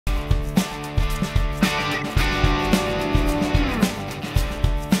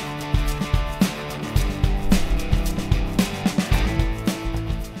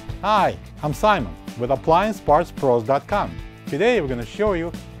Hi, I'm Simon with AppliancePartsPros.com. Today we're going to show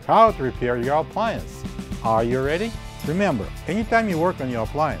you how to repair your appliance. Are you ready? Remember, anytime you work on your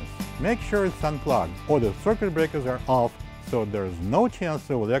appliance, make sure it's unplugged or the circuit breakers are off so there's no chance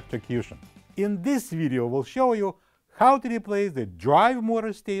of electrocution. In this video, we'll show you how to replace the drive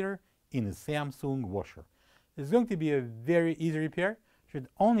motor stator in a Samsung washer. It's going to be a very easy repair. Should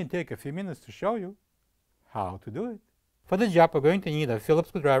only take a few minutes to show you how to do it. For the job, we're going to need a Phillips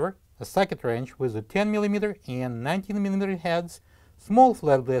screwdriver, a socket wrench with a 10mm and 19mm heads, small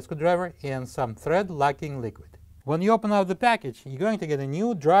flat blade screwdriver, and some thread locking liquid. When you open up the package, you're going to get a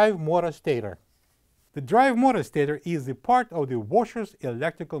new drive motor stator. The drive motor stator is a part of the washer's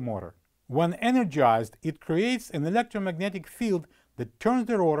electrical motor. When energized, it creates an electromagnetic field that turns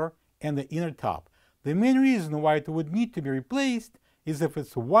the rotor and the inner top. The main reason why it would need to be replaced is if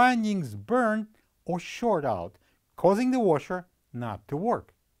its windings burn or short out, causing the washer not to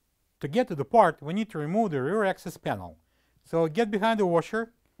work. To get to the part, we need to remove the rear access panel. So get behind the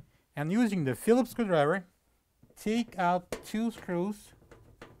washer and using the Phillips screwdriver, take out 2 screws,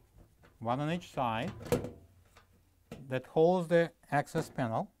 one on each side, that holds the access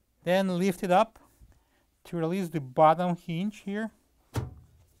panel. Then lift it up to release the bottom hinge here.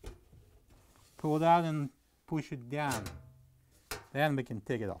 Pull it out and push it down. Then we can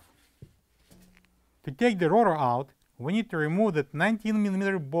take it off. To take the rotor out, we need to remove that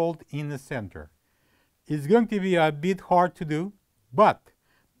 19mm bolt in the center. It's going to be a bit hard to do, but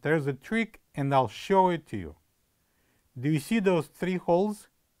there's a trick and I'll show it to you. Do you see those 3 holes?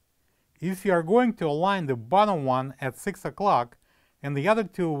 If you are going to align the bottom one at 6 o'clock and the other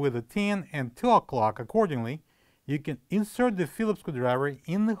 2 with a 10 and 2 o'clock accordingly, you can insert the Phillips screwdriver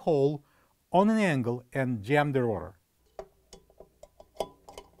in the hole on an angle and jam the rotor.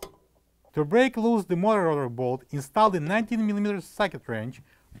 To break loose the motor rotor bolt, install the 19mm socket wrench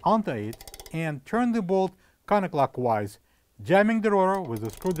onto it and turn the bolt counterclockwise, jamming the rotor with the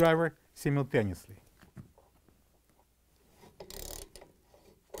screwdriver simultaneously.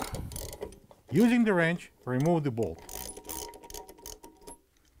 Using the wrench, remove the bolt.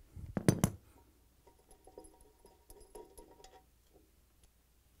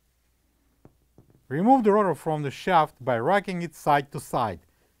 Remove the rotor from the shaft by rocking it side to side.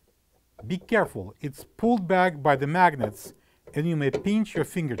 Be careful, it's pulled back by the magnets and you may pinch your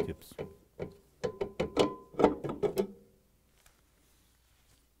fingertips.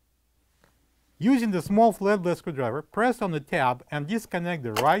 Using the small flat blade screwdriver, press on the tab and disconnect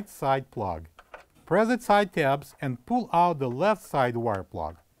the right side plug. Press the side tabs and pull out the left side wire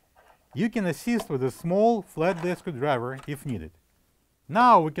plug. You can assist with a small flat blade screwdriver if needed.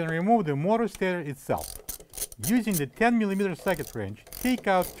 Now we can remove the motor stator itself. Using the 10mm socket wrench, take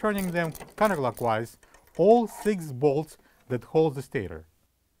out, turning them counterclockwise, all 6 bolts that hold the stator.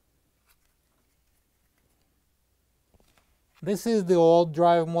 This is the old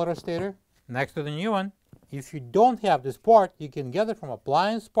drive motor stator next to the new one. If you don't have this part, you can get it from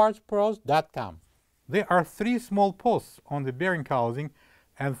AppliancePartsPros.com. There are 3 small posts on the bearing housing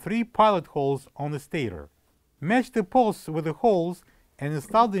and 3 pilot holes on the stator. Match the posts with the holes and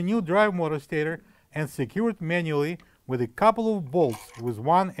install the new drive motor stator and secure it manually with a couple of bolts with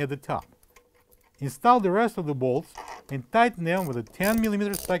one at the top. Install the rest of the bolts and tighten them with a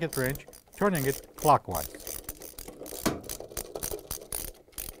 10mm socket wrench, turning it clockwise.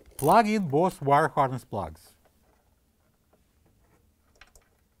 Plug in both wire harness plugs.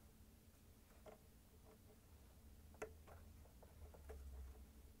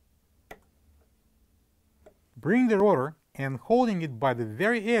 Bring the rotor and holding it by the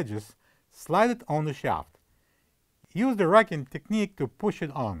very edges, slide it on the shaft. Use the rocking technique to push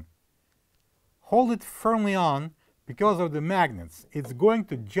it on. Hold it firmly on because of the magnets. It's going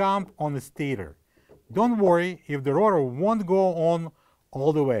to jump on the stator. Don't worry if the rotor won't go on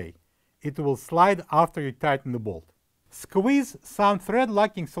all the way. It will slide after you tighten the bolt. Squeeze some thread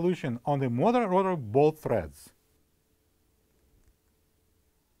locking solution on the motor rotor bolt threads.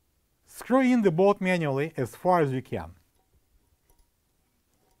 Screw in the bolt manually as far as you can.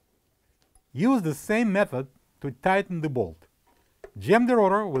 Use the same method to tighten the bolt. Jam the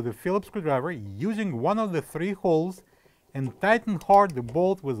rotor with a Phillips screwdriver using one of the 3 holes and tighten hard the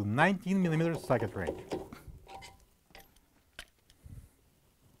bolt with a 19mm socket wrench.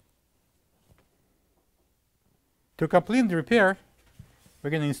 To complete the repair, we're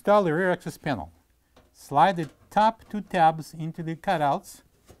going to install the rear access panel. Slide the top 2 tabs into the cutouts,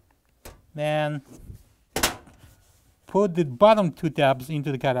 then put the bottom 2 tabs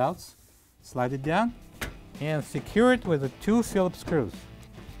into the cutouts, slide it down, and secure it with the 2 Phillips screws.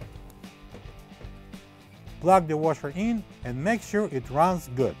 Plug the washer in and make sure it runs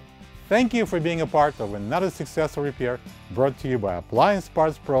good. Thank you for being a part of another successful repair brought to you by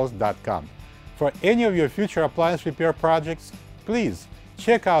AppliancePartsPros.com. For any of your future appliance repair projects, please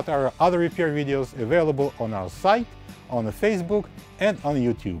check out our other repair videos available on our site, on Facebook, and on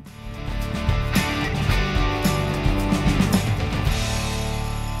YouTube.